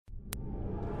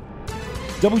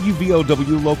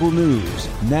WVOW Local News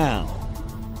now.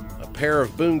 A pair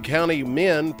of Boone County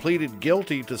men pleaded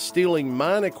guilty to stealing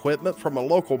mine equipment from a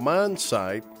local mine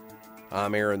site.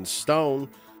 I'm Aaron Stone.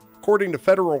 According to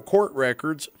federal court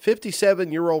records,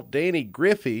 57-year-old Danny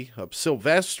Griffey of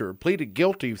Sylvester pleaded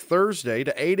guilty Thursday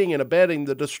to aiding and abetting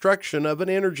the destruction of an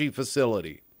energy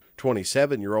facility.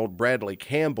 27-year-old Bradley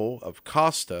Campbell of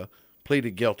Costa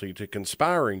pleaded guilty to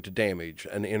conspiring to damage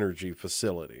an energy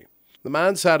facility. The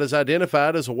mine site is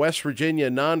identified as a West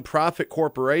Virginia nonprofit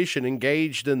corporation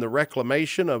engaged in the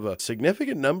reclamation of a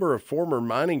significant number of former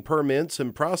mining permits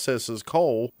and processes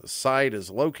coal. The site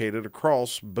is located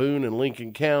across Boone and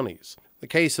Lincoln counties. The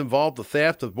case involved the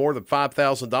theft of more than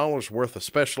 $5,000 worth of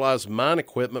specialized mine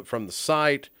equipment from the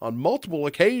site on multiple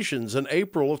occasions in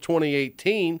April of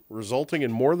 2018, resulting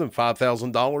in more than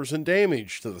 $5,000 in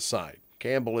damage to the site.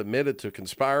 Campbell admitted to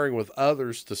conspiring with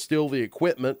others to steal the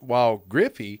equipment, while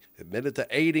Griffey admitted to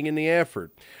aiding in the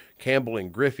effort. Campbell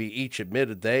and Griffey each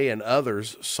admitted they and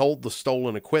others sold the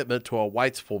stolen equipment to a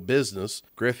Whitesville business.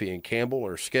 Griffey and Campbell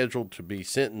are scheduled to be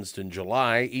sentenced in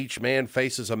July. Each man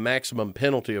faces a maximum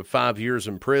penalty of 5 years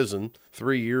in prison,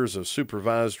 3 years of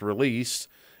supervised release,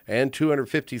 and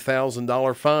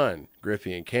 $250,000 fine.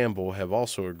 Griffey and Campbell have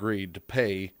also agreed to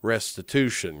pay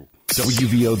restitution.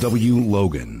 WVOW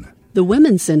Logan. The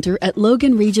Women's Center at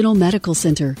Logan Regional Medical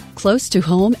Center. Close to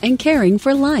home and caring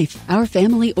for life. Our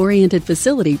family-oriented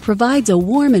facility provides a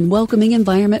warm and welcoming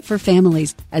environment for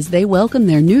families as they welcome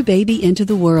their new baby into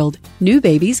the world. New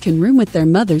babies can room with their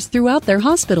mothers throughout their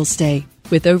hospital stay.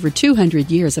 With over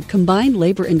 200 years of combined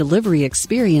labor and delivery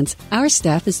experience, our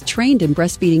staff is trained in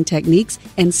breastfeeding techniques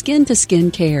and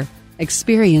skin-to-skin care.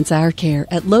 Experience our care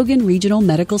at Logan Regional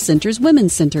Medical Center's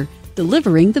Women's Center,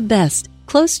 delivering the best.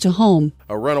 Close to home.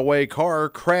 A runaway car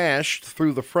crashed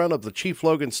through the front of the Chief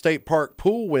Logan State Park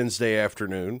pool Wednesday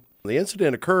afternoon. The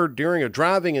incident occurred during a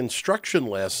driving instruction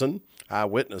lesson.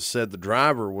 Eyewitness said the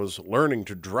driver was learning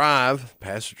to drive. The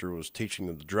passenger was teaching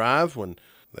them to drive when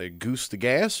they goosed the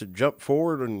gas and jumped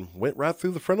forward and went right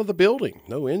through the front of the building.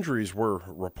 No injuries were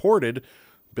reported.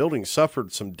 Building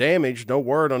suffered some damage. No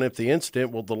word on if the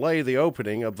incident will delay the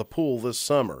opening of the pool this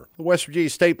summer. The West Virginia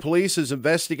State Police is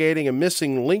investigating a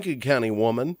missing Lincoln County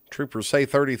woman. Troopers say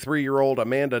 33-year-old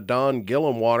Amanda Dawn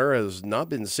Gillenwater has not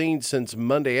been seen since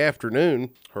Monday afternoon.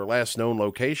 Her last known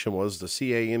location was the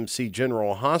CAMC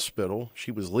General Hospital.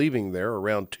 She was leaving there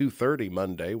around 2:30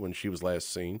 Monday when she was last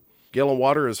seen.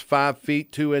 Gillenwater is 5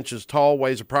 feet 2 inches tall,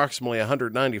 weighs approximately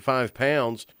 195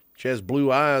 pounds. She has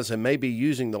blue eyes and may be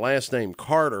using the last name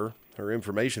Carter. Her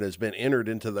information has been entered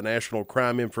into the National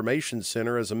Crime Information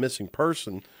Center as a missing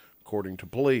person, according to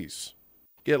police.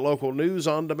 Get local news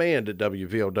on demand at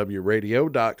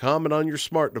WVOWradio.com and on your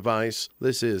smart device.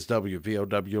 This is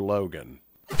WVOW Logan.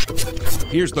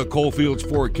 Here's the Coalfields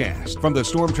forecast from the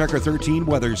Storm Tracker 13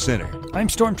 Weather Center. I'm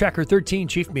Storm Tracker 13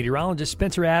 Chief Meteorologist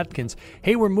Spencer Atkins.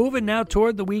 Hey, we're moving now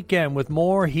toward the weekend with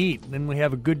more heat. Then we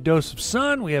have a good dose of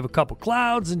sun. We have a couple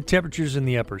clouds and temperatures in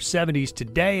the upper 70s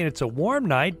today. And it's a warm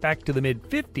night, back to the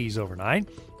mid-50s overnight.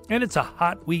 And it's a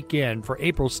hot weekend for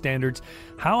April standards.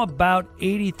 How about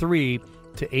 83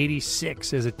 to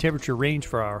 86 as a temperature range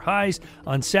for our highs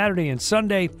on Saturday and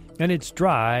Sunday, and it's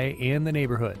dry in the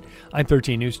neighborhood. I'm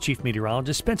 13 News Chief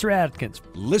Meteorologist Spencer Atkins.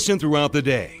 Listen throughout the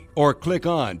day or click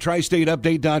on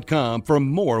tristateupdate.com for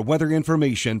more weather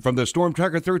information from the Storm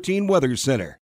Tracker 13 Weather Center.